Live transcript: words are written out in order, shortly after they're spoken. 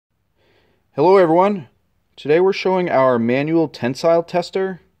Hello everyone. Today we're showing our manual tensile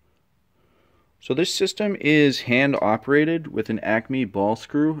tester. So this system is hand operated with an Acme ball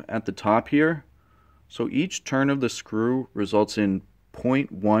screw at the top here. So each turn of the screw results in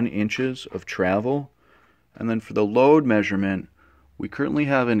 0.1 inches of travel. And then for the load measurement, we currently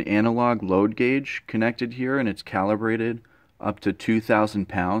have an analog load gauge connected here, and it's calibrated up to 2,000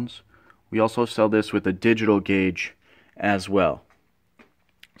 pounds. We also sell this with a digital gauge as well.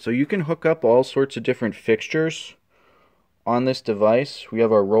 So you can hook up all sorts of different fixtures on this device. We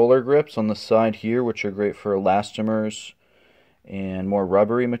have our roller grips on the side here, which are great for elastomers and more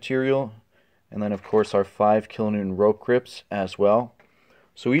rubbery material. And then of course our 5 kilonewton rope grips as well.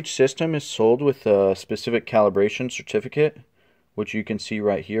 So each system is sold with a specific calibration certificate, which you can see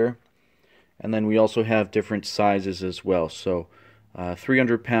right here. And then we also have different sizes as well. So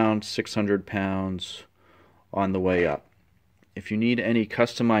 300 pounds, 600 pounds on the way up. If you need any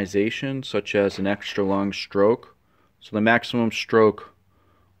customization, such as an extra long stroke, so the maximum stroke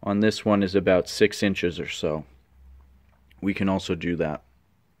on this one is about 6 inches or so, we can also do that.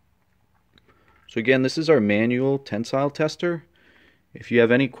 So again, this is our manual tensile tester. If you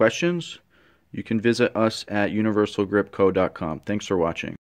have any questions, you can visit us at universalgripco.com. Thanks for watching.